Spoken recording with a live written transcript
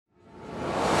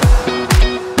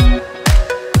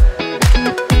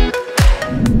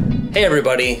Hey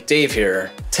everybody, Dave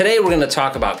here. Today we're going to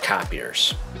talk about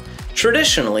copiers.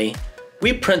 Traditionally,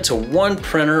 we print to one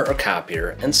printer or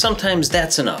copier, and sometimes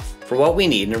that's enough for what we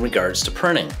need in regards to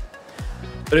printing.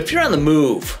 But if you're on the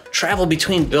move, travel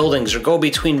between buildings, or go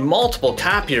between multiple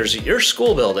copiers at your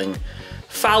school building,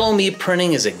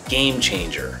 FollowMePrinting is a game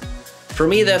changer. For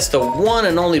me, that's the one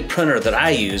and only printer that I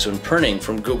use when printing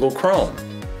from Google Chrome.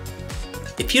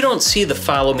 If you don't see the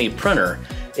FollowMe printer,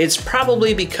 it's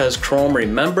probably because Chrome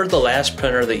remembered the last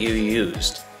printer that you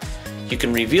used. You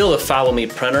can reveal the FollowMe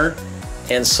printer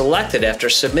and select it after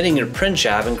submitting your print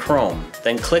job in Chrome.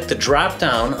 Then click the drop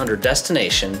down under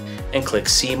Destination and click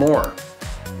See More.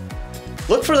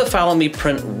 Look for the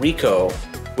FollowMePrint Rico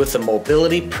with the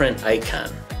Mobility Print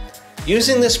icon.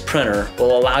 Using this printer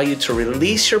will allow you to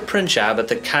release your print job at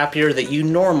the copier that you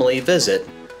normally visit,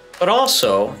 but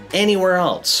also anywhere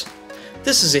else.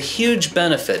 This is a huge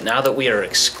benefit now that we are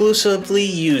exclusively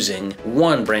using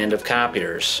one brand of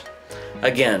copiers.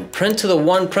 Again, print to the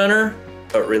one printer,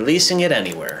 but releasing it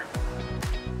anywhere.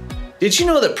 Did you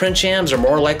know that print jams are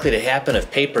more likely to happen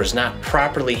if paper is not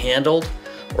properly handled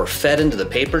or fed into the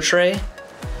paper tray?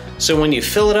 So when you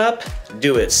fill it up,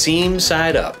 do it seam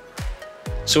side up.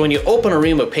 So when you open a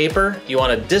ream of paper, you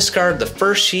want to discard the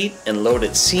first sheet and load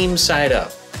it seam side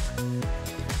up.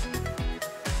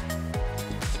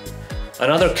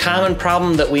 Another common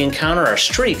problem that we encounter are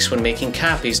streaks when making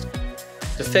copies.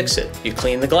 To fix it, you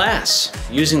clean the glass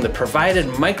using the provided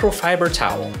microfiber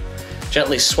towel.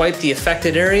 Gently swipe the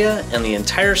affected area and the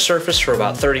entire surface for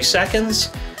about 30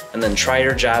 seconds, and then try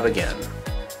your job again.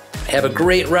 Have a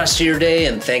great rest of your day,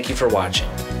 and thank you for watching.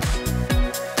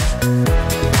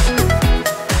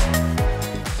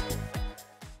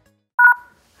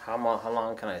 How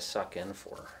long can I suck in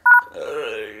for?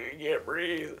 I can't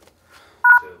breathe.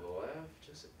 To the left,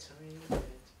 just a tiny bit.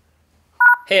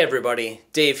 Hey everybody,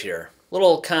 Dave here.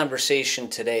 Little conversation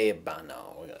today about,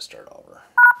 no, we gotta start over.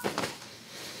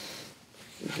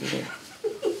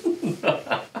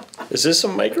 Is this a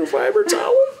microfiber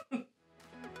towel?